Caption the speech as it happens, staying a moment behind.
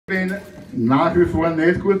Wenn nach wie vor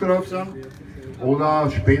nicht gut drauf sind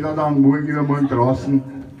oder später dann morgen übermorgen draußen,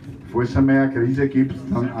 falls es einmal eine Krise gibt,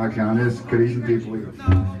 dann ein kleines Krisentitel.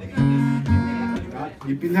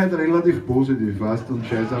 Ich bin halt relativ positiv, weißt du, und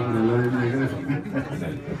scheiße auch relativ negativ.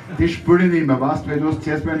 Das spiele ich nicht mehr, weißt du, weil du hast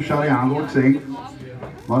zuerst beim Schariandl gesehen,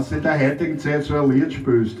 wenn du in der heutigen Zeit so ein Lied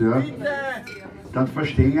spielst, ja, dann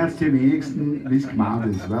verstehen es die wenigsten, wie es gemeint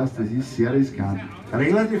ist, weißt du, das ist sehr riskant.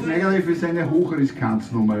 Relativ negativ ist eine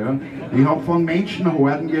Hochriskanznummer, ja. Ich habe von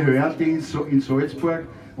Menschenhorden gehört, die in Salzburg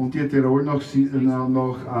und in Tirol nach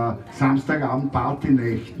Samstagabend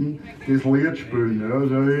Partynächten das Lied spielen. Ja.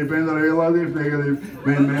 Also ich bin relativ negativ,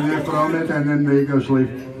 wenn meine Frau mit einem Neger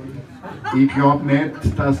schläft. Ich glaube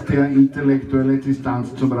nicht, dass der intellektuelle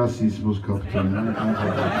Distanz zum Rassismus gehabt hat. Ne?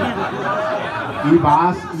 Ich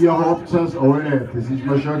weiß, ihr habt es alle, das ist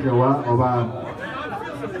mir schon klar, aber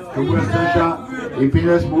du musst ja schon, ich bin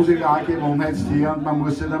als Musiker auch Gewohnheitstier und man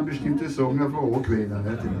muss sich dann bestimmte Sachen einfach angewöhnen.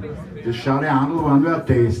 Nicht? Das Schariandl war nur ein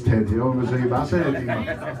Test heute, ja. Also ich weiß ja nicht immer.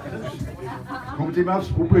 Kommt immer aufs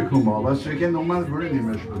Publikum an, aber solche Nummern will ich nicht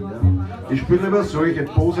mehr spielen. Ja. Ich spiele lieber solche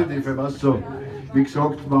positive, weißt du. Wie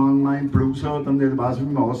gesagt, wenn man einen Blues hat und nicht weiß, wie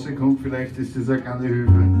man rauskommt, vielleicht ist das eine kleine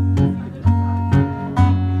Hilfe.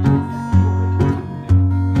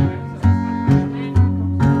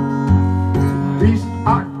 Bist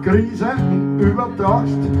eine Krise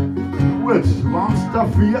übertauchst, gut, wenn's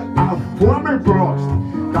dafür eine Formel brauchst,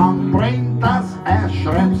 dann bring das ein,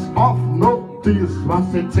 schreib's auf Notiz,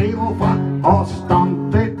 wenn's die Zettel hast,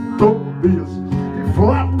 dann tätowierst. Die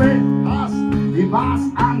Farbe hast, ich weiß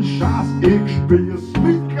an Schatz, ich spür's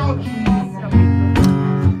mit Klatschen.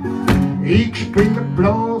 Ich spür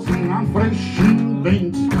bloß einen frischen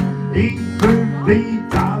Wind, ich will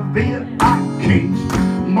wieder wie ein Kind,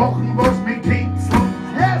 machen was mit Kitzel,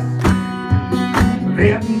 yes,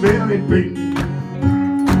 werden wer ich bin.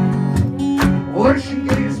 Löschen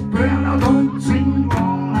geht's Burnout und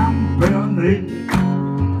Zinglung am Burning.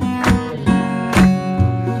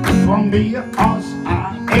 Von mir aus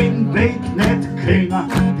ein Weg nicht kennen,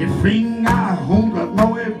 die Finger 100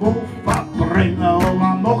 Mal wo verbrennen,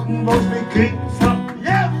 aber machen was mit Kitzel,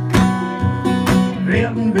 yeah,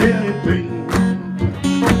 werden wer ich bin.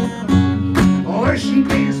 Löschen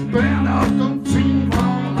geht's Burnout und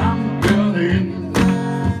Zinglung am Burning.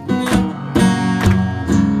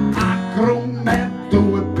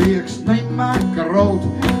 Du birgst nimmer grad,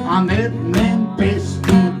 an nicht den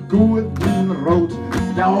besten guten Rot.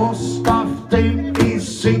 Der Ost, auf dem ich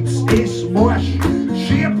sitz, ist morsch.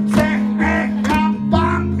 Schiebt euch am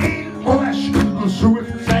Bahn in Arsch und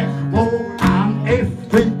sucht euch wo an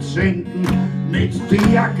effizienten, mit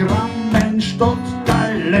Diagrammen statt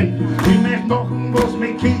Talenten. Ich möcht machen was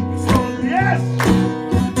mit Kitzel, yes,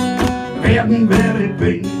 werden wer ich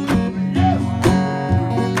bin.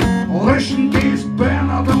 Löschen geht's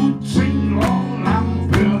Burnout und Zinglung am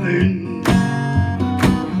Burning.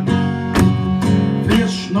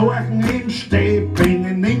 Fürs Schnorchen im Steh bin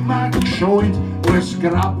ich nimmer geschont, als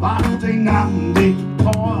Krawattinger mit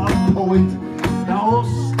PowerPoint. Der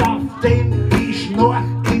Ost, auf dem ich schnorch,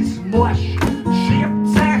 ist morsch.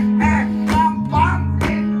 Schiebt euch am Bahn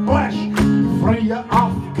in Arsch. Früher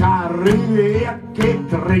auf Karriere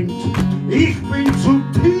getrennt. Ich bin zu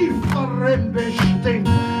tieferem bestimmt.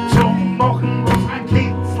 Machen was ein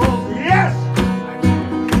Kitzel, yes,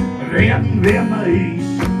 werden wer man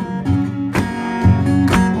ist.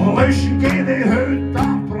 Löschen geht die Höhe,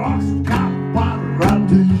 dann brauchst kein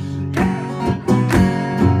Paradies.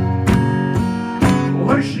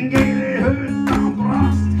 Löschen geht die Höhe, dann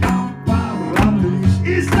brauchst kein Paradies.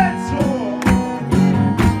 Ist das so?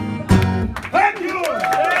 Thank you!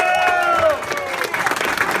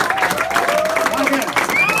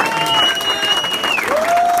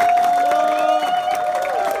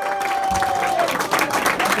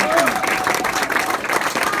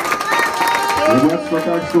 Ihr wart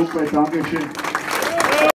total super, danke schön.